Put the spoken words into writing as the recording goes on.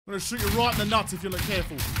gonna shoot you right in the nuts if you're not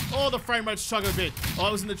careful. Oh, the frame rate's chugging a bit. Oh,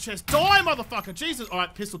 it was in the chest. Die, motherfucker! Jesus!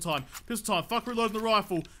 Alright, pistol time. Pistol time. Fuck reloading the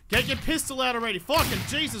rifle. Get your pistol out already. Fucking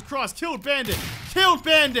Jesus Christ. Killed Bandit. Killed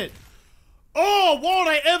Bandit! Oh, why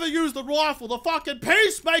would I ever use the rifle? The fucking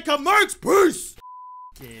peacemaker makes peace!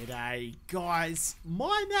 G'day, guys.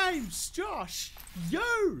 My name's Josh.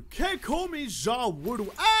 You can call me Ja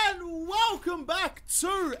Woodle, and welcome back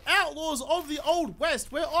to Outlaws of the Old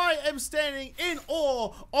West, where I am standing in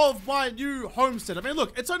awe of my new homestead. I mean,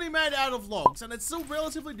 look, it's only made out of logs, and it's still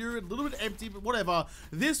relatively new, a little bit empty, but whatever.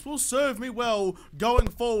 This will serve me well going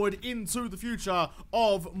forward into the future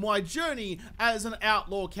of my journey as an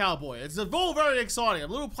outlaw cowboy. It's all very exciting. A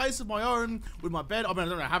little place of my own with my bed. I mean, I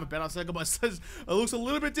don't have a bed. I said it looks a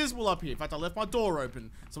little bit dismal up here. In fact, I left my door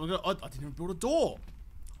open. So I didn't even build a door.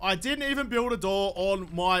 I didn't even build a door on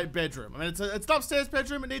my bedroom. I mean, it's an upstairs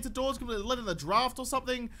bedroom. It needs a door. It's going to let in the draft or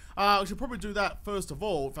something. I should probably do that first of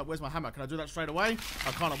all. In fact, where's my hammer? Can I do that straight away?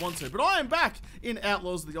 I kind of want to. But I am back in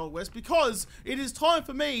Outlaws of the Old West because it is time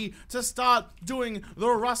for me to start doing the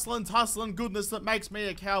rustling, tussling goodness that makes me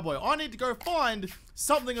a cowboy. I need to go find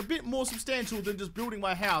something a bit more substantial than just building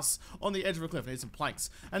my house on the edge of a cliff. I need some planks.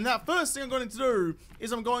 And that first thing I'm going to do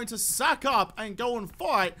is I'm going to sack up and go and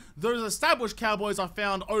fight those established cowboys I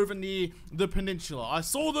found over near the peninsula. I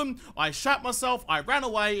saw them, I shat myself, I ran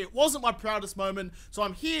away. It wasn't my proudest moment, so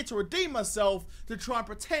I'm here to redeem myself, to try and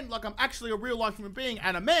pretend like I'm actually a real life human being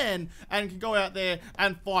and a man and can go out there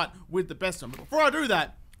and fight with the best of them. But before I do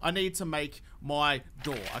that, I need to make my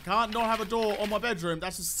door. I can't not have a door on my bedroom.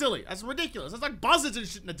 That's just silly. That's ridiculous. That's like buzzards and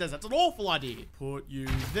shit in the desert. That's an awful idea. Put you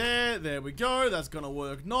there. There we go. That's gonna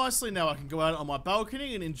work nicely. Now I can go out on my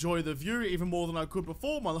balcony and enjoy the view even more than I could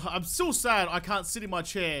before. I'm still sad I can't sit in my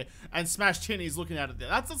chair and smash tinnies looking at it there.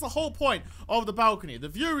 That's the whole point of the balcony. The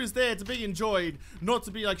view is there to be enjoyed, not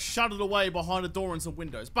to be like shuttered away behind a door and some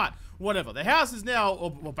windows. But whatever. The house is now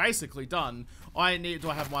basically done. I've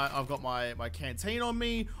got my canteen on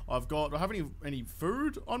me. Do I have any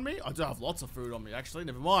food on me? I do have lots of food on me, actually.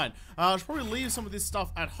 Never mind. I should probably leave some of this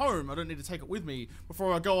stuff at home. I don't need to take it with me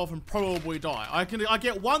before I go off and probably die. I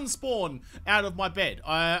get one spawn out of my bed.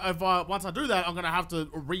 Once I do that, I'm gonna have to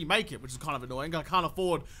remake it, which is kind of annoying. I can't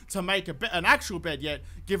afford to make an actual bed yet,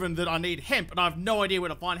 given that I need hemp, and I have no idea where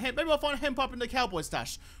to find hemp. Maybe I'll find hemp up in the cowboy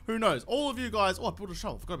stash. Who knows? All of you guys. Oh, I built a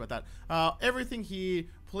shovel. Forgot about that. Everything here.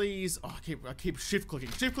 Please, oh, I keep shift clicking.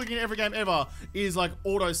 Shift clicking in every game ever is like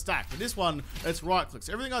auto stack. But this one, it's right click.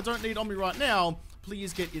 So everything I don't need on me right now,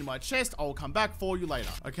 please get in my chest. I'll come back for you later.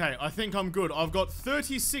 Okay, I think I'm good. I've got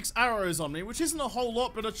 36 arrows on me, which isn't a whole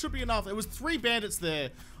lot, but it should be enough. There was 3 bandits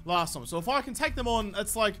there last time. So if I can take them on,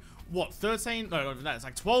 it's like, what, 13? No, it's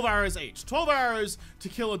like 12 arrows each. 12 arrows to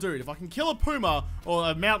kill a dude. If I can kill a puma, or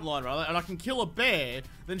a mountain lion rather, and I can kill a bear,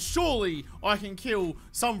 then surely I can kill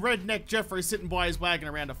some redneck Jeffrey sitting by his wagon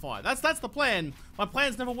around a fire. That's the plan. My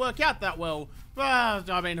plans never work out that well, but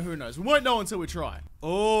I mean, who knows? We won't know until we try.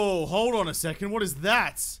 Oh, hold on a second. What is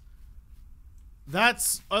that?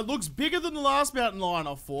 It looks bigger than the last mountain lion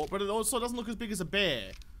I fought, but it also doesn't look as big as a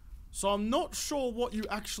bear. So I'm not sure what you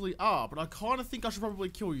actually are, but I kind of think I should probably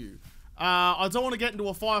kill you. I don't want to get into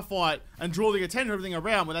a firefight and draw the attention of everything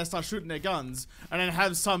around when they start shooting their guns, and then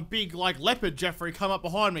have some big, like, leopard Jeffrey come up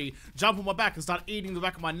behind me, jump on my back, and start eating the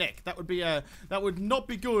back of my neck. That would not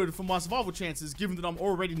be good for my survival chances, given that I'm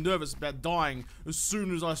already nervous about dying as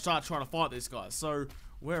soon as I start trying to fight these guys. So,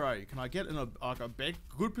 where are you? Can I get in a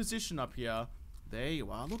good position up here? There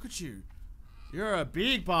you are. Look at you. You're a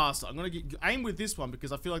big bastard. I'm gonna aim with this one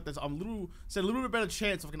because I feel like there's a little bit better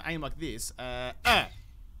chance if I can aim like this.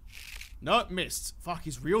 No, missed. Fuck,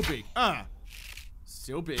 he's real big.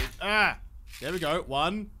 Still big. There we go.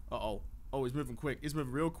 One. Uh-oh. Oh, he's moving quick. He's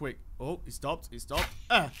moving real quick. Oh, he stopped. He stopped.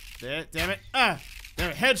 There. Damn it. Damn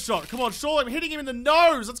it. Headshot. Come on, surely I'm hitting him in the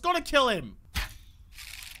nose. That's gotta kill him.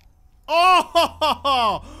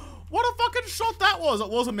 Oh, what a fucking shot that was. It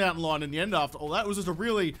was a mountain lion in the end after all that. It was just a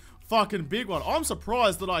really fucking big one. I'm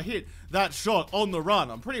surprised that I hit that shot on the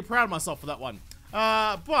run. I'm pretty proud of myself for that one.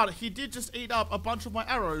 But he did just eat up a bunch of my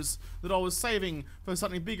arrows that I was saving for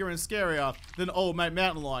something bigger and scarier than old mate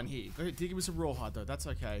mountain lion here. Did give me some rawhide though. That's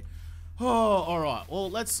okay. Oh, alright. Well,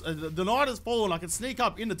 let's... the night has fallen. I can sneak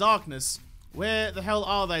up in the darkness. Where the hell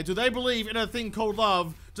are they? Do they believe in a thing called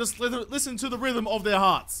love? Just listen to the rhythm of their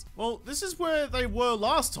hearts. Well, this is where they were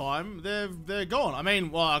last time. They're gone. I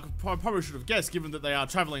mean, well, I probably should have guessed, given that they are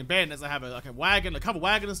traveling bandits. They have a wagon, a cover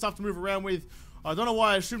wagon and stuff to move around with. I don't know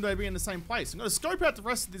why I assumed they'd be in the same place. I'm going to scope out the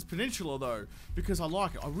rest of this peninsula, though, because I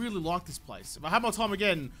like it. I really like this place. If I have my time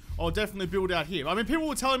again, I'll definitely build out here. I mean, people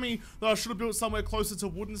were telling me that I should have built somewhere closer to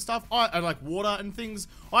wood and stuff, and like water and things.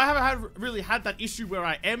 I haven't really had that issue where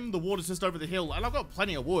I am. The water's just over the hill, and I've got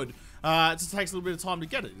plenty of wood. It just takes a little bit of time to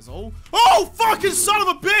get it, is all. Oh, fucking son of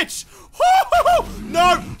a bitch!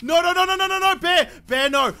 No, no, no, no, no, no, no, no, Bear! Bear,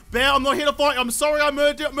 no. Bear, I'm not here to fight you. I'm sorry I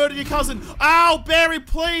murdered your cousin. Ow, Barry,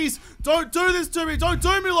 please! Don't do this to me! Don't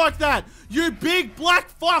do me like that! You big black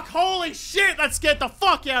fuck! Holy shit, that scared the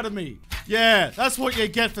fuck out of me! Yeah, that's what you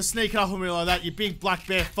get for sneaking up on me like that, you big black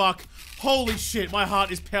bear fuck. Holy shit, my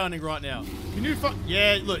heart is pounding right now. Can you fuck?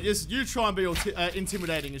 Yeah, look, you try and be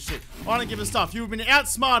intimidating and shit. I don't give a stuff. You've been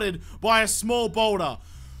outsmarted by a small boulder.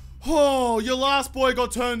 Oh, your last boy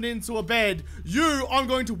got turned into a bed. You, I'm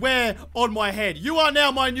going to wear on my head. You are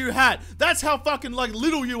now my new hat. That's how fucking, like,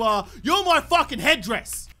 little you are. You're my fucking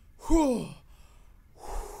headdress. Whew.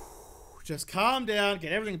 Just calm down,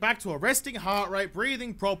 get everything back to a resting heart rate,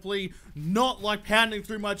 breathing properly, not like pounding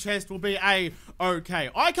through my chest will be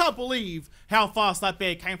a-okay. I can't believe how fast that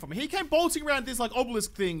bear came from me. He came bolting around this like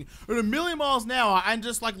obelisk thing at 1,000,000 miles an hour and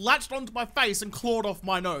just like latched onto my face and clawed off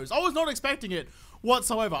my nose. I was not expecting it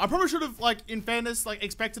whatsoever. I probably should have, like, in fairness, like,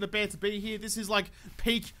 expected a bear to be here. This is, like,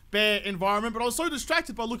 peak bear environment, but I was so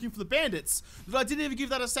distracted by looking for the bandits that I didn't even give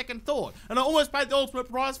that a second thought, and I almost paid the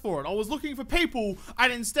ultimate price for it. I was looking for people,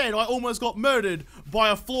 and instead, I almost got murdered by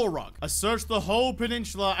a floor rug. I searched the whole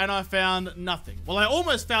peninsula, and I found nothing. Well, I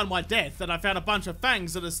almost found my death, and I found a bunch of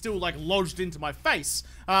fangs that are still, like, lodged into my face,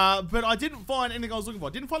 but I didn't find anything I was looking for.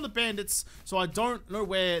 I didn't find the bandits, so I don't know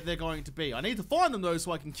where they're going to be. I need to find them, though,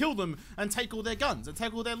 so I can kill them and take all their guns, and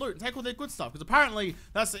take all their loot, and take all their good stuff, because apparently,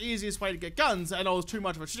 that's the easiest way to get guns, and I was too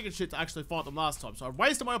much of a chicken shit to actually fight them last time. So I've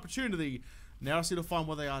wasted my opportunity. Now I just need to find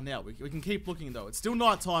where they are now. We can keep looking, though. It's still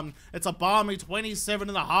night time. It's a balmy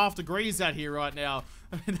 27.5 degrees out here right now.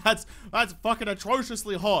 I mean, that's fucking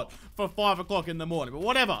atrociously hot for 5 o'clock in the morning. But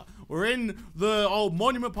whatever. We're in the old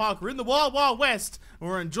Monument Park. We're in the Wild Wild West. And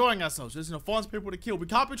we're enjoying ourselves. Just gonna find some people to kill. We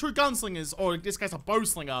can't be true gunslingers, or in this case, a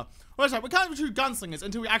bowslinger. Well, sorry, we can't be true gunslingers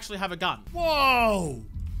until we actually have a gun. Whoa!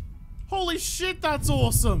 Holy shit, that's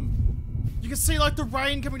awesome! You can see, like, the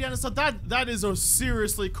rain coming down and stuff. That is a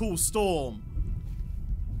seriously cool storm.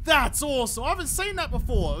 That's awesome. I haven't seen that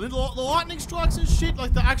before. The lightning strikes and shit,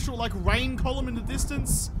 like the actual, like, rain column in the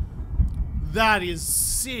distance. That is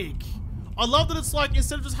sick. I love that it's like,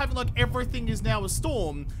 instead of just having, like, everything is now a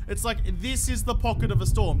storm, it's like, this is the pocket of a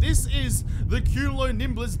storm. This is the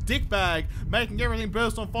cumulonimbus dick bag making everything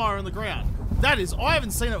burst on fire in the ground. That is, I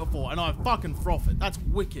haven't seen it before, and I fucking froth it. That's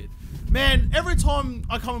wicked. Man, every time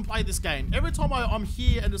I come and play this game, every time I'm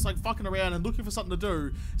here and just like fucking around and looking for something to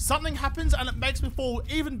do, something happens and it makes me fall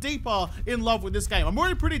even deeper in love with this game. I'm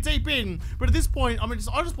already pretty deep in, but at this point, I mean,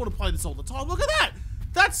 I just want to play this all the time. Look at that!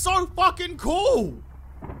 That's so fucking cool!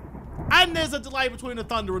 And there's a delay between the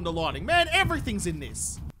thunder and the lightning. Man, everything's in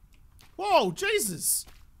this. Whoa, Jesus.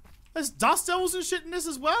 There's dust devils and shit in this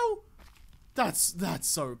as well? That's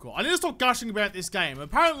so cool. I need to stop gushing about this game.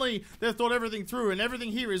 Apparently, they've thought everything through and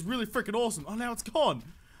everything here is really freaking awesome. Oh, now it's gone.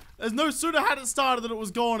 There's no sooner had it started than it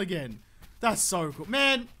was gone again. That's so cool.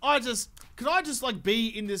 Man, could I just like be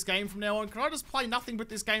in this game from now on? Can I just play nothing but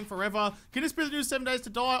this game forever? Can this be the new 7 Days to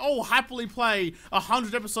Die? I'll happily play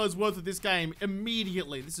 100 episodes worth of this game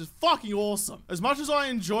immediately. This is fucking awesome. As much as I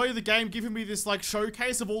enjoy the game giving me this like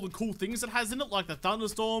showcase of all the cool things it has in it, like the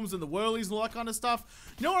thunderstorms and the whirlies and all that kind of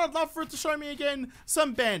stuff, you know what I'd love for it to show me again?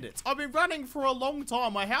 Some bandits. I've been running for a long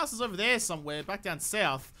time. My house is over there somewhere, back down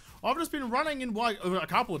south. I've just been running in like a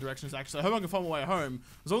couple of directions actually. I hope I can find my way home.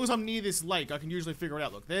 As long as I'm near this lake, I can usually figure it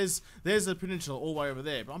out. Look, there's a peninsula all the way over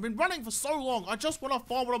there. But I've been running for so long. I just want to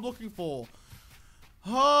find what I'm looking for.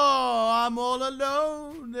 Oh, I'm all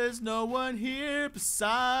alone. There's no one here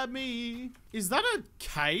beside me. Is that a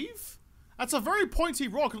cave? That's a very pointy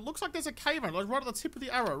rock. It looks like there's a cave in it, like right at the tip of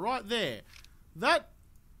the arrow, right there.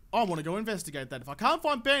 I want to go investigate that. If I can't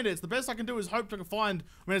find bandits, the best I can do is hope to find,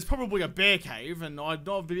 I mean, it's probably a bear cave, and I'm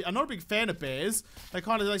not a big fan of bears. They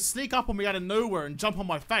kind of, they sneak up on me out of nowhere and jump on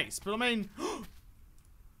my face. But I mean,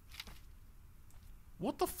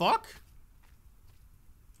 what the fuck?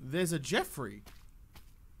 There's a Jeffrey.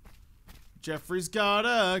 Jeffrey's got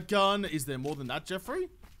a gun. Is there more than that, Jeffrey?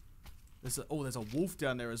 There's a wolf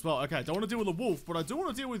down there as well. Okay, I don't want to deal with a wolf, but I do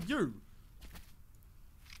want to deal with you.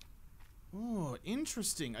 Oh,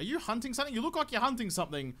 interesting. Are you hunting something? You look like you're hunting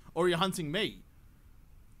something, or you're hunting me.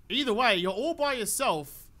 Either way, you're all by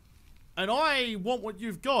yourself, and I want what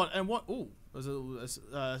you've got, and what... Ooh, there's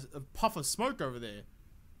a puff of smoke over there.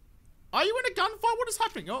 Are you in a gunfight? What is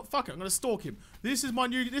happening? Oh, fuck it. I'm gonna stalk him. This is my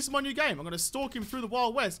new game. I'm gonna stalk him through the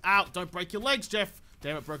Wild West. Ow, don't break your legs, Jeff.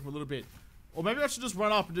 Damn it, broke him a little bit. Or maybe I should just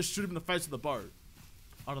run up and just shoot him in the face with a bow.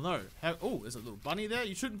 I don't know. Oh, there's a little bunny there.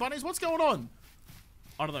 You shooting bunnies? What's going on?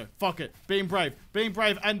 I don't know. Fuck it. Being brave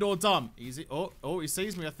and or dumb. Easy. Oh, he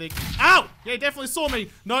sees me, I think. Ow! Yeah, he definitely saw me.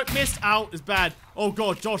 Nope, missed. Ow, is bad. Oh,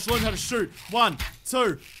 God. Josh, learn how to shoot. 1,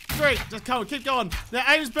 2, 3. Just come on, keep going. Their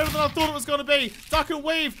aim's better than I thought it was going to be. Duck and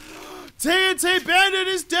weave. TNT Bandit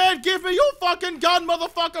is dead. Give me your fucking gun,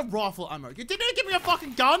 motherfucker. Rifle ammo. You didn't even give me a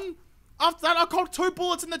fucking gun. After that, I caught 2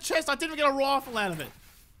 bullets in the chest. I didn't even get a rifle out of it.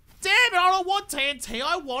 Damn it, I don't want TNT,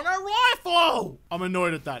 I want a rifle! I'm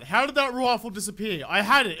annoyed at that. How did that rifle disappear? I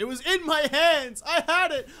had it. It was in my hands. I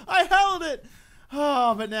had it. I held it.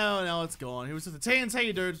 Oh, but now it's gone. He was just a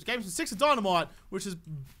TNT dude. Gave me some 6 of dynamite, which is,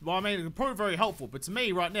 well, I mean, it probably very helpful. But to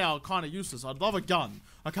me, right now, kind of useless. I'd love a gun.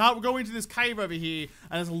 I can't go into this cave over here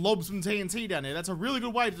and there's lobs from TNT down there. That's a really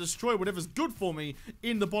good way to destroy whatever's good for me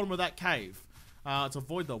in the bottom of that cave. To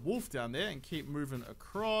avoid the wolf down there and keep moving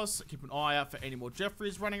across. Keep an eye out for any more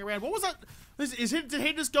Jeffreys running around. What was that? Did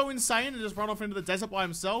he just go insane and just run off into the desert by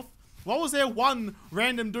himself? Why was there one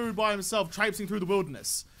random dude by himself traipsing through the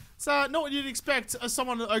wilderness? It's not what you'd expect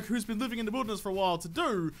someone who's been living in the wilderness for a while to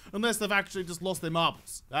do, unless they've actually just lost their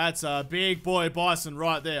marbles. That's a big boy bison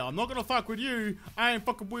right there. I'm not gonna fuck with you. I ain't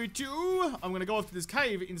fucking with you. I'm gonna go off to this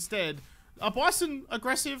cave instead. Are bison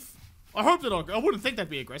aggressive? I hope they're not. I wouldn't think they'd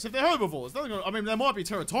be aggressive. They're herbivores. I mean, they might be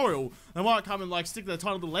territorial. They might come and like stick their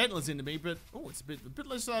tiny little antlers into me. But oh, it's a bit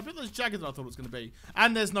less jagged than I thought it was going to be.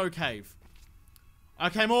 And there's no cave. I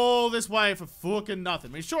came all this way for fucking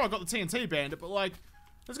nothing. I mean, sure, I got the TNT bandit, but like,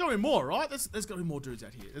 there's got to be more, right? There's got to be more dudes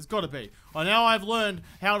out here. There's got to be. Now I've learned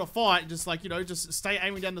how to fight. Just like, you know, just stay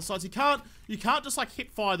aiming down the sides. You can't just like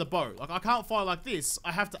hip fire the bow. Like I can't fire like this.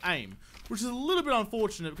 I have to aim, which is a little bit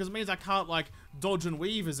unfortunate because it means I can't like dodge and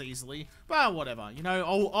weave as easily. But whatever, you know,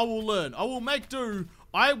 I will learn. I will make do.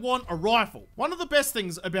 I want a rifle. One of the best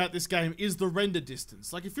things about this game is the render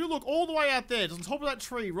distance. Like if you look all the way out there, just on top of that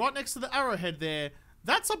tree, right next to the arrowhead there,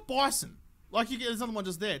 that's a bison. Like, there's another one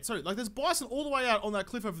just there, too. Like, there's bison all the way out on that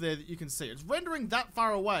cliff over there that you can see. It's rendering that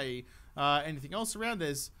far away. Anything else around?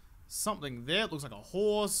 There's something there. It looks like a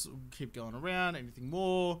horse. We'll keep going around. Anything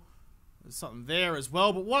more? There's something there as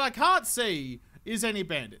well. But what I can't see is any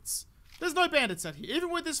bandits. There's no bandits out here.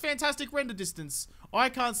 Even with this fantastic render distance, I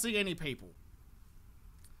can't see any people.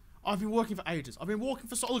 I've been working for ages. I've been walking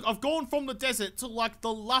for so... Look, I've gone from the desert to, like,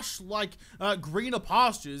 the lush, like, greener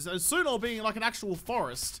pastures. And soon I'll be in, like, an actual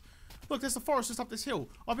forest. Look, there's the forest just up this hill.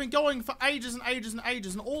 I've been going for ages and ages and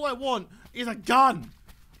ages, and all I want is a gun.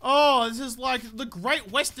 Oh, this is like the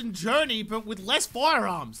Great Western Journey, but with less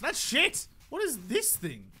firearms. That's shit. What is this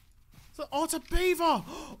thing? Oh, it's a beaver.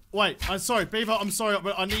 Wait, I'm sorry, beaver. I'm sorry,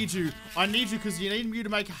 but I need you. I need you because you need me to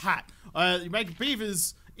make a hat. You make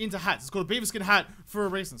beavers into hats. It's called a beaver skin hat for a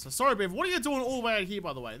reason. So sorry, beaver. What are you doing all the way out here,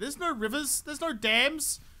 by the way? There's no rivers. There's no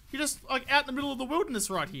dams. You're just like out in the middle of the wilderness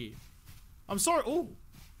right here. I'm sorry. Oh.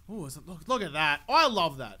 Oh, look at that. I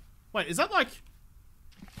love that. Wait, is that like...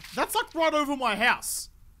 That's like right over my house.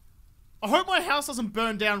 I hope my house doesn't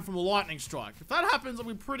burn down from a lightning strike. If that happens, I'll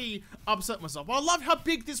be pretty upset myself. But I love how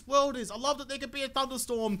big this world is. I love that there could be a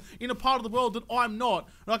thunderstorm in a part of the world that I'm not.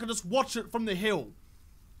 And I can just watch it from the hill.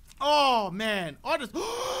 Oh, man. I just...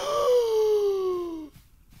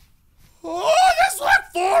 Oh, there's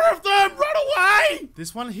like 4 of them! Run away!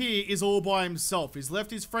 This one here is all by himself. He's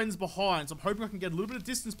left his friends behind, so I'm hoping I can get a little bit of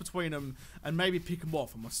distance between them and maybe pick him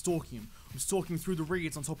off. I'm stalking him. I'm stalking through the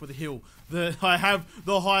reeds on top of the hill. I have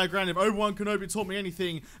the higher ground. If Obi-Wan Kenobi taught me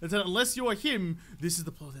anything, then unless you're him, this is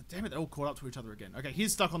the plot. Damn it, they're all caught up to each other again. Okay,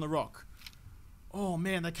 he's stuck on the rock. Oh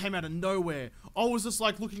man, they came out of nowhere. I was just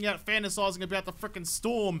like looking out, fantasizing about the frickin'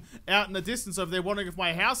 storm out in the distance over there, wondering if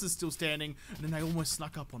my house is still standing, and then they almost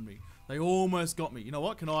snuck up on me. They almost got me. You know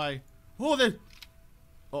what? Can I... Oh, they're...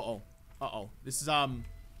 Uh-oh. Uh-oh. This is,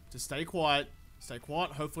 just stay quiet. Stay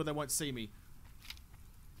quiet. Hopefully they won't see me.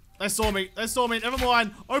 They saw me. They saw me. Never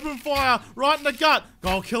mind. Open fire. Right in the gut.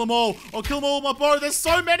 I'll kill them all. I'll kill them all with my bow. There's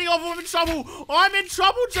so many of them. I'm in trouble. I'm in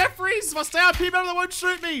trouble, Jeffries. If I stay up here, maybe they won't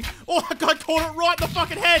shoot me. Oh, I caught it right in the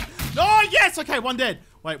fucking head. Oh, yes. Okay, one dead.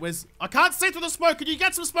 Wait, where's... I can't see through the smoke. Can you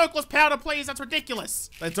get some smokeless powder, please? That's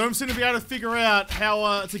ridiculous. They don't seem to be able to figure out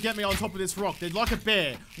how to get me on top of this rock. They're like a bear.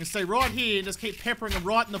 I'm going to stay right here and just keep peppering them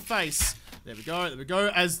right in the face. There we go. There we go.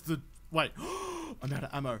 As the... Wait. I'm out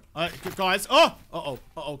of ammo. Guys. Oh! Uh-oh.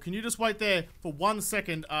 Uh-oh. Can you just wait there for 1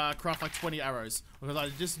 second, craft like 20 arrows? Because I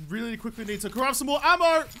just really quickly need to craft some more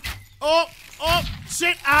ammo! Oh! Oh!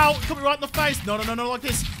 Shit! Ow! It got me right in the face! No, no, no, not like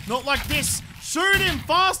this! Not like this! Shoot him!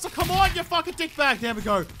 Faster! Come on, you fucking dickbag! There we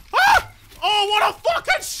go. Ah! Oh, what a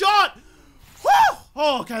fucking shot! Woo!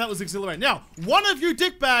 Oh, okay, that was exhilarating. Now, one of you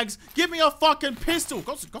dickbags, give me a fucking pistol.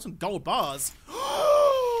 Got some gold bars.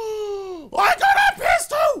 I got a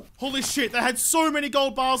pistol! Holy shit, they had so many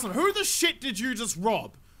gold bars. And who the shit did you just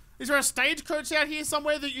rob? Is there a stagecoach out here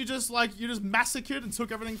somewhere that you just massacred and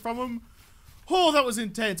took everything from them? Oh, that was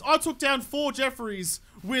intense. I took down 4 Jeffreys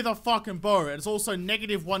with a fucking bow. And it's also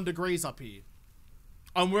 -1 degrees up here.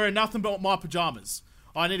 I'm wearing nothing but my pajamas.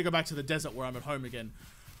 I need to go back to the desert where I'm at home again.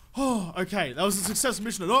 Oh, okay. That was a successful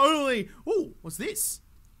mission. Not only... Ooh, what's this?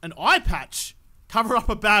 An eye patch. Cover up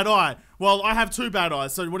a bad eye. Well, I have 2 bad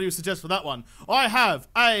eyes, so what do you suggest for that one? I have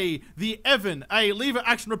the Evan, a lever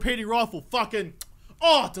action repeating rifle. Fucking...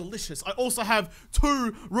 Oh, delicious. I also have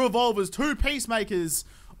 2 revolvers, 2 peacemakers.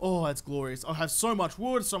 Oh, that's glorious. I have so much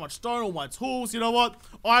wood, so much stone, all my tools. You know what?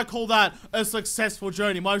 I call that a successful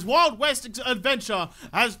journey. My Wild West adventure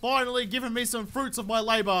has finally given me some fruits of my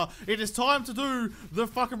labor. It is time to do the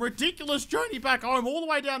fucking ridiculous journey back home all the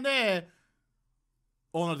way down there.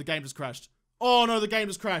 Oh no, the game just crashed. Oh no, the game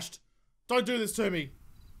just crashed. Don't do this to me.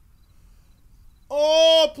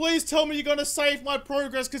 Oh, please tell me you're gonna save my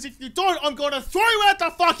progress, because if you don't, I'm gonna throw you out the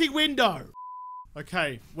fucking window.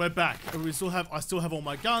 Okay, we're back. I still have all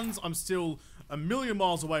my guns. I'm still a million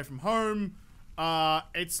miles away from home.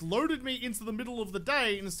 It's loaded me into the middle of the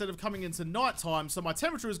day instead of coming into nighttime, so my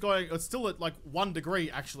temperature is it's still at like 1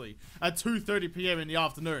 degree actually, at 2:30 p.m. in the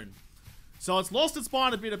afternoon. So it's lost its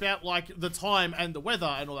mind a bit about like the time and the weather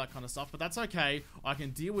and all that kind of stuff, but that's okay. I can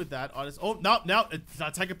deal with that. Oh, no, I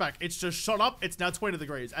take it back. It's just shot up. It's now 20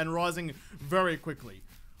 degrees and rising very quickly.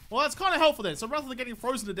 Well, that's kind of helpful then. So rather than getting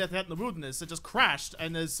frozen to death out in the wilderness, it just crashed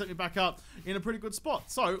and has set me back up in a pretty good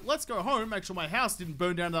spot. So let's go home, make sure my house didn't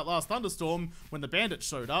burn down in that last thunderstorm when the bandits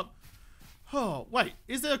showed up. Oh, wait.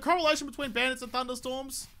 Is there a correlation between bandits and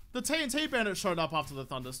thunderstorms? The TNT bandits showed up after the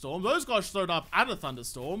thunderstorm. Those guys showed up at a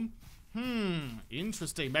thunderstorm.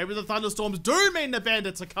 Interesting. Maybe the thunderstorms do mean the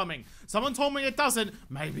bandits are coming. Someone told me it doesn't.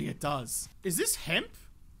 Maybe it does. Is this hemp?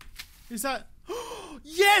 Is that...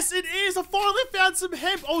 Yes, it is! I finally found some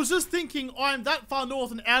hemp! I was just thinking, I'm that far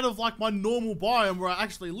north and out of like my normal biome where I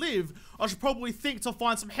actually live. I should probably think to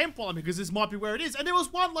find some hemp while I'm here, because this might be where it is. And there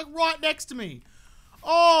was one like right next to me.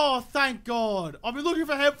 Oh, thank God. I've been looking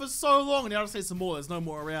for hemp for so long, and now I see some more. There's no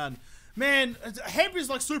more around. Man, hemp is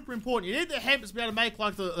like super important. You need the hemp to be able to make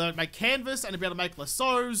like make canvas and to be able to make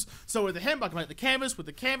lassos. So with the hemp, I can make the canvas. With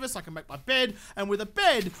the canvas, I can make my bed. And with a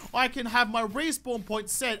bed, I can have my respawn point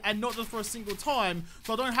set, and not just for a single time.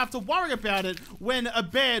 So I don't have to worry about it when a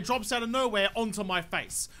bear drops out of nowhere onto my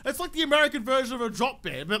face. It's like the American version of a drop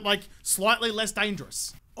bear, but like slightly less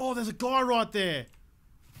dangerous. Oh, there's a guy right there.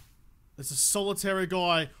 There's a solitary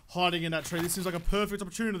guy hiding in that tree. This seems like a perfect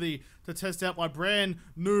opportunity to test out my brand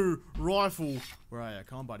new rifle. Where are you?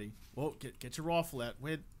 Come on, buddy. Well, get your rifle out.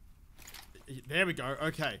 Where? There we go.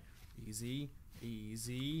 Okay. Easy.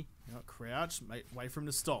 Easy. You know, crouch. Wait for him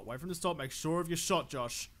to stop. Wait for him to stop. Make sure of your shot,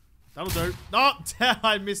 Josh. That'll do. Oh,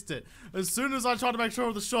 I missed it. As soon as I tried to make sure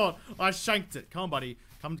of the shot, I shanked it. Come on, buddy.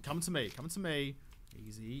 Come to me. Come to me.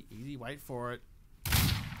 Easy. Easy. Wait for it.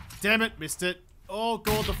 Damn it. Missed it. Oh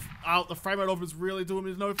God, the frame rate of is really doing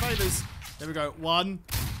me no favors. There we go. 1,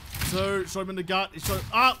 2, shot him in the gut. He shot.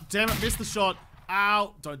 Oh, damn it, missed the shot.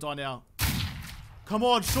 Ow, don't die now. Come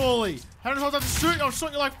on, surely. How many times have I to shoot you? I've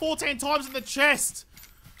shot you like 14 times in the chest.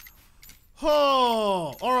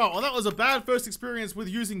 Oh, alright, well that was a bad first experience with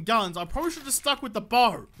using guns. I probably should have stuck with the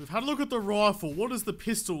bow. We've had a look at the rifle. What does the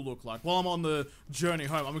pistol look like while I'm on the journey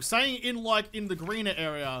home? I'm staying in the greener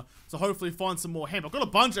area to hopefully find some more hemp. I've got a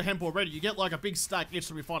bunch of hemp already. You get like a big stack each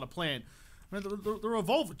time we find a plant. I mean, the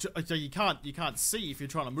revolver, you can't see if you're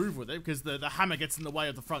trying to move with it because the hammer gets in the way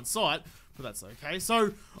of the front sight, but that's okay. So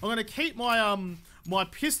I'm gonna keep my my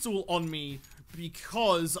pistol on me,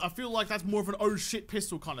 because I feel like that's more of an oh shit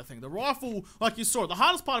pistol kind of thing. The rifle, like you saw, the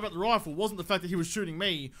hardest part about the rifle wasn't the fact that he was shooting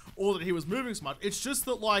me or that he was moving so much. It's just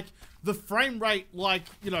that like the frame rate, like,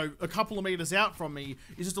 you know, a couple of meters out from me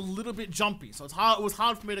is just a little bit jumpy. So it's hard. It was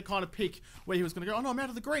hard for me to kind of pick where he was going to go. Oh no, I'm out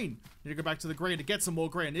of the green. I need to go back to the green to get some more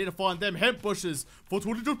green. I need to find them hemp bushes for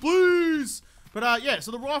 22, please. But yeah,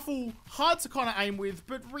 so the rifle, hard to kind of aim with,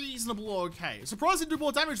 but reasonable okay. Surprised it didn't do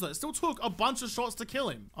more damage though. It still took a bunch of shots to kill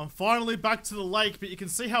him. I'm finally back to the lake, but you can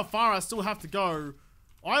see how far I still have to go.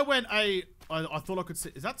 I went I thought I could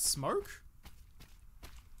see, is that smoke?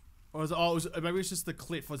 Or is it, maybe it's just the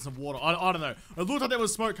cliff with some water. I don't know. It looked like there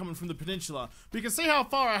was smoke coming from the peninsula. But you can see how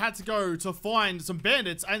far I had to go to find some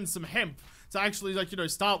bandits and some hemp to actually, like, you know,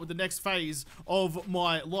 start with the next phase of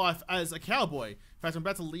my life as a cowboy. In fact, I'm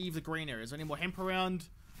about to leave the green area. Is there any more hemp around?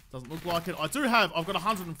 Doesn't look like it. I've got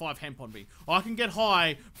 105 hemp on me. I can get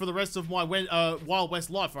high for the rest of my Wild West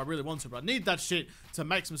life if I really want to, but I need that shit to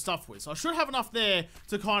make some stuff with. So I should have enough there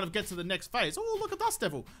to kind of get to the next phase. Oh, look at Dust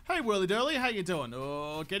Devil. Hey, Whirly Durly, how you doing?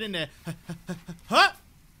 Oh, get in there. Huh?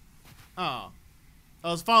 Oh.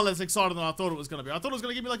 I was far less excited than I thought it was going to be. I thought it was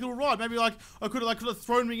going to give me like a little ride. Maybe like I could have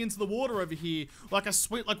thrown me into the water over here, like a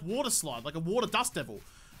sweet like water slide, like a water Dust Devil.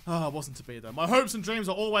 Oh, it wasn't to be though. My hopes and dreams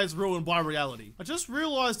are always ruined by reality. I just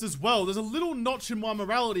realized as well, there's a little notch in my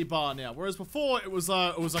morality bar now, whereas before it was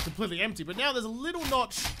like completely empty, but now there's a little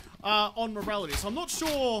notch on morality. So I'm not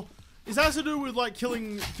sure. Is that to do with like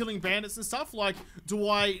killing bandits and stuff? Like, do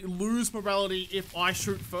I lose morality if I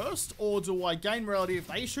shoot first, or do I gain morality if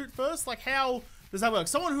they shoot first? Like, how does that work?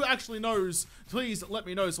 Someone who actually knows, please let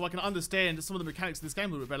me know so I can understand some of the mechanics of this game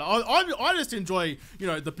a little bit better. I just enjoy, you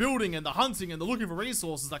know, the building and the hunting and the looking for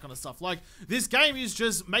resources, that kind of stuff. Like, this game is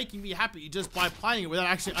just making me happy just by playing it without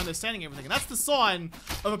actually understanding everything. And that's the sign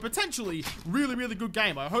of a potentially really, really good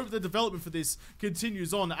game. I hope the development for this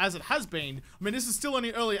continues on as it has been. I mean, this is still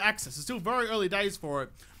only early access. It's still very early days for it.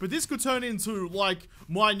 But this could turn into, like,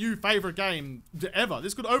 my new favorite game ever.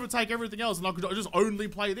 This could overtake everything else, and I could just only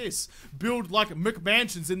play this. Build, like,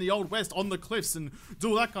 McMansions in the Old West on the cliffs and do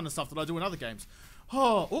all that kind of stuff that I do in other games.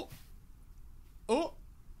 Oh.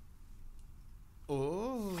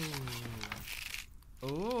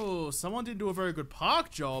 Someone didn't do a very good park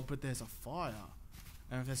job, but there's a fire.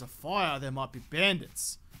 And if there's a fire, there might be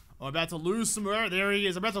bandits. I'm about to lose some morality. There he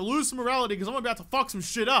is. I'm about to lose some morality because I'm about to fuck some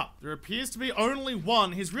shit up. There appears to be only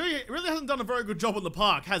one. He's really hasn't done a very good job on the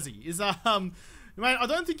park, has he? Man, I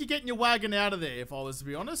don't think you're getting your wagon out of there, if I was to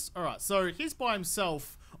be honest. Alright, so he's by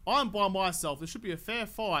himself. I'm by myself. There should be a fair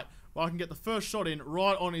fight where I can get the first shot in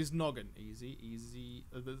right on his noggin. Easy, easy.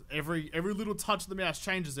 Every little touch of the mouse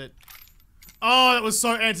changes it. Oh, that was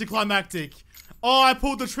so anticlimactic. Oh, I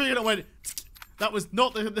pulled the trigger and it went... That was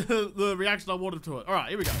not the reaction I wanted to it. Alright,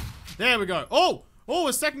 here we go. There we go. Oh,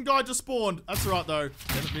 a second guy just spawned. That's alright though.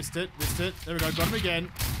 Missed it. There we go. Got him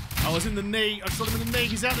again. I was in the knee. I shot him in the knee.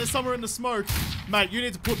 He's out there somewhere in the smoke. Mate, you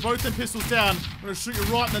need to put both them pistols down. I'm going to shoot you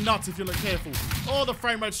right in the nuts if you're not careful. Oh, the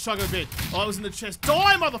frame rate's chugging a bit. Oh, I was in the chest.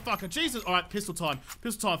 Die, motherfucker. Jesus. Alright, pistol time.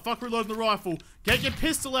 Pistol time. Fuck reloading the rifle. Get your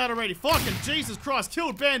pistol out already. Fucking Jesus Christ.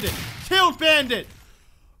 Killed bandit. Killed bandit.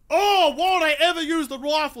 Oh, why'd I ever use the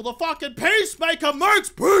rifle? The fucking peacemaker makes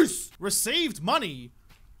peace! Received money.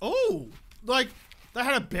 Oh, like, they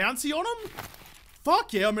had a bounty on him?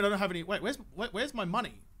 Fuck yeah, I mean, I don't have any... Wait, where's my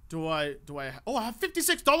money? Do I... Oh, I have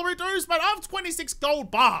 $56 dues? Mate, I have 26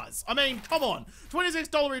 gold bars. I mean, come on.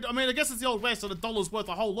 $26... I mean, I guess it's the Old West, so the dollar's worth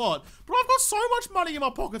a whole lot. But I've got so much money in my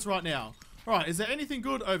pockets right now. Alright, is there anything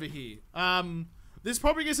good over here? This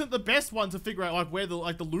probably isn't the best one to figure out, like, where the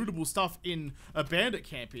lootable stuff in a bandit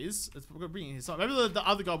camp is. It's bringing his side. Maybe the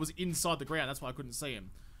other guy was inside the ground. That's why I couldn't see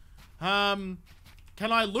him.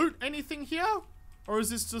 Can I loot anything here? Or is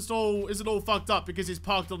this just all, is it all fucked up because he's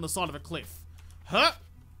parked on the side of a cliff? Huh?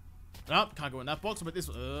 Nope, can't go in that box, but this,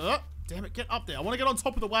 damn it, get up there. I want to get on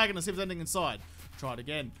top of the wagon and see if there's anything inside. Try it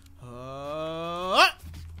again. Oh,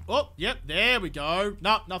 yep, there we go.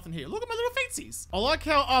 Nope, nothing here. Look at my little feetsies. I like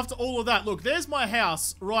how after all of that, look, there's my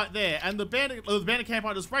house right there, and the bandit camp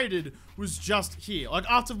I just raided was just here. Like,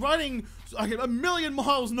 after running like a million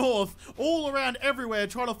miles north, all around everywhere,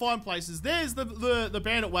 trying to find places, there's the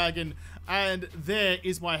bandit wagon, and there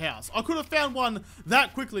is my house. I could have found one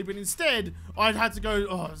that quickly, but instead, I'd had to go,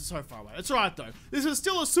 oh, it's so far away. It's alright though. This is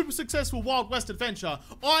still a super successful Wild West adventure.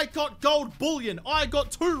 I got gold bullion. I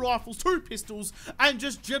got 2 rifles, 2 pistols, and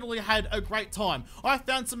just generally had a great time. I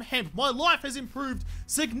found some hemp. My life has improved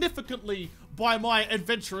significantly by my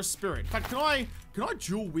adventurous spirit. In fact, can I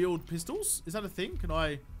dual wield pistols? Is that a thing?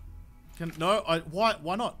 Why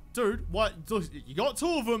not? Dude, you got 2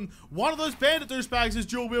 of them. One of those bandit douchebags is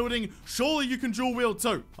dual wielding. Surely you can dual wield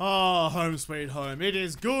too. Ah, home sweet home. It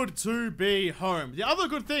is good to be home. The other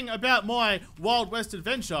good thing about my Wild West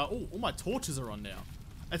adventure, oh, all my torches are on now.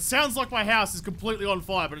 It sounds like my house is completely on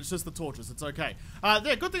fire, but it's just the torches. It's okay.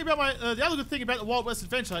 The good thing about the other good thing about the Wild West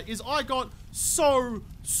adventure is I got so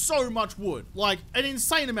much wood, like an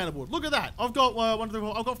insane amount of wood. Look at that. I've got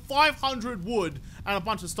I've got 500 wood and a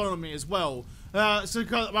bunch of stone on me as well. So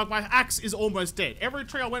my axe is almost dead. Every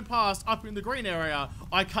tree I went past up in the green area,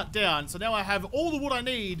 I cut down. So now I have all the wood I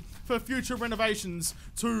need for future renovations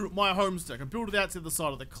to my homestead. I can build it out to the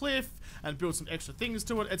side of the cliff and build some extra things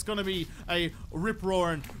to it. It's going to be a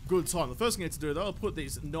rip-roaring good time. The first thing I need to do though, I'll put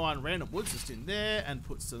these 9 random woods just in there and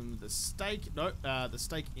put some the steak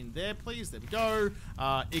in there, please. There we go.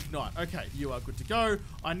 Ignite. Okay, you are good to go.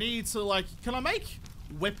 I need to, like, can I make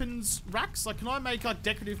weapons racks? Like, can I make like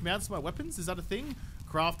decorative mounts for my weapons? Is that a thing?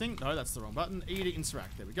 Crafting. No, that's the wrong button. E to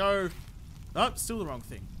interact. There we go. Nope, still the wrong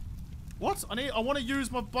thing. What? I want to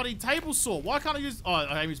use my bloody table saw. Why can't I use... Oh,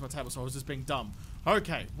 I use my table saw. I was just being dumb.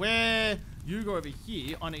 Okay, where you go over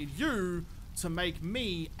here, I need you to make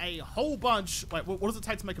me a whole bunch... Wait, what does it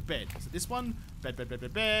take to make a bed? Is it this one? Bed, bed, bed,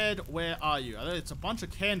 bed, bed. Where are you? It's a bunch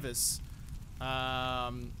of canvas.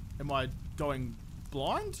 Am I going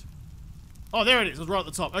blind? Oh, there it is. It was right at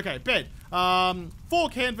the top. Okay, bed. 4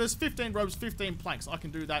 canvas, 15 ropes, 15 planks. I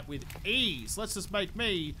can do that with ease. Let's just make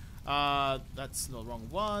me... that's the wrong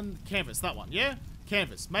one. Canvas, that one, yeah?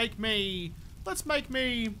 Canvas. Make me... Let's make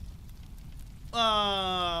me...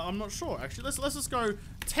 I'm not sure, actually. Let's just go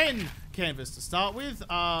 10 canvas to start with.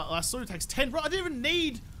 Lasso takes 10... I didn't even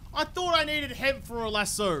need... I thought I needed hemp for a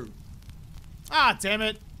lasso. Ah, damn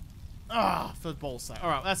it. Ah, for ball's sake.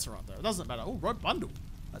 Alright, that's alright, though. It doesn't matter. Oh, rope bundle.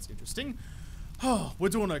 That's interesting. Oh, we're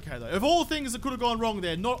doing okay, though. Of all things that could have gone wrong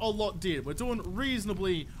there, not a lot did. We're doing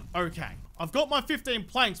reasonably okay. I've got my 15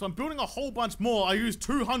 planks, but I'm building a whole bunch more. I used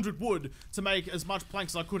 200 wood to make as much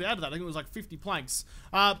planks as I could out of that. I think it was like 50 planks.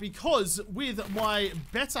 Because with my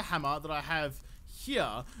better hammer that I have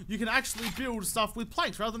here, you can actually build stuff with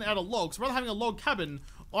planks rather than out of logs. Rather than having a log cabin,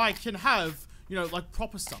 I can have... You know, like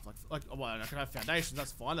proper stuff, well, I can have foundations,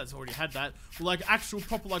 that's fine, that's already had that. But like actual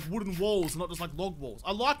proper like wooden walls, not just like log walls.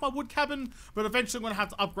 I like my wood cabin, but eventually I'm gonna have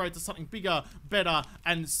to upgrade to something bigger, better,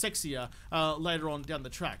 and sexier later on down the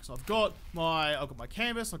track. So I've got my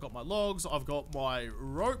canvas, I've got my logs, I've got my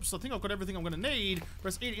ropes. I think I've got everything I'm gonna need.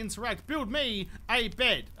 Press E to interact. Build me a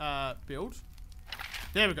bed. Build.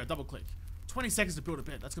 There we go. Double click. 20 seconds to build a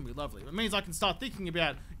bed. That's going to be lovely. It means I can start thinking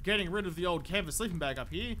about getting rid of the old canvas sleeping bag up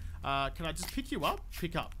here. Can I just pick you up?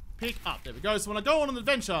 Pick up. Pick up. There we go. So when I go on an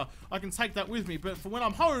adventure, I can take that with me. But for when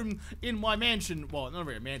I'm home in my mansion, well, not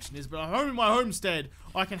really a mansion is, but I'm home in my homestead,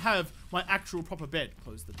 I can have my actual proper bed.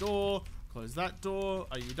 Close the door. Close that door.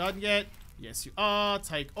 Are you done yet? Yes, you are.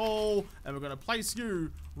 Take all. And we're going to place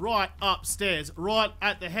you right upstairs, right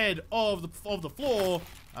at the head of the floor.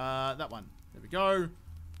 That one. There we go.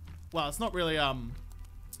 Well, it's not really,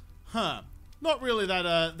 not really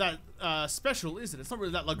that, special, is it? It's not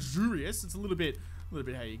really that luxurious. It's a little bit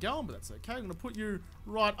how you going, but that's okay. I'm gonna put you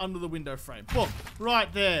right under the window frame. Boom, right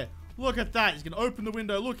there. Look at that. You can open the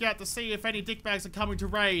window, look out to see if any dickbags are coming to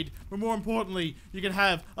raid. But more importantly, you can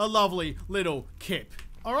have a lovely little kip.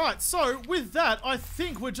 Alright, so with that, I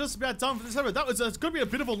think we're just about done for this episode. It's going to be a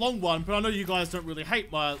bit of a long one, but I know you guys don't really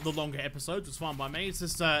hate the longer episodes. It's fine by me. It's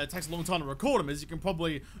just, it takes a long time to record them, as you can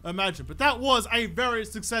probably imagine. But that was a very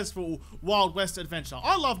successful Wild West adventure.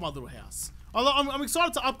 I love my little house. I'm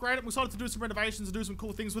excited to upgrade it. I'm excited to do some renovations and do some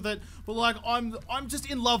cool things with it. But like, I'm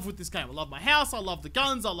just in love with this game. I love my house. I love the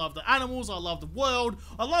guns. I love the animals. I love the world.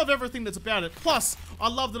 I love everything that's about it. Plus, I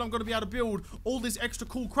love that I'm going to be able to build all these extra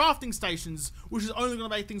cool crafting stations, which is only going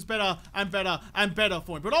to make things better and better and better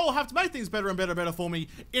for me. But I'll have to make things better and better and better for me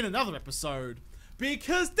in another episode,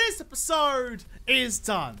 because this episode is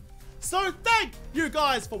done. So thank you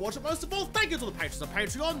guys for watching. Most of all, thank you to the patrons of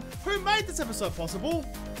Patreon who made this episode possible.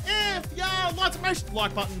 If you like to smash the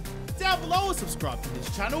like button down below and subscribe to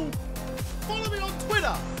this channel. Follow me on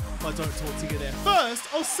Twitter if I don't talk to you there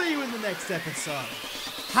first. I'll see you in the next episode.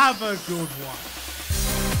 Have a good one.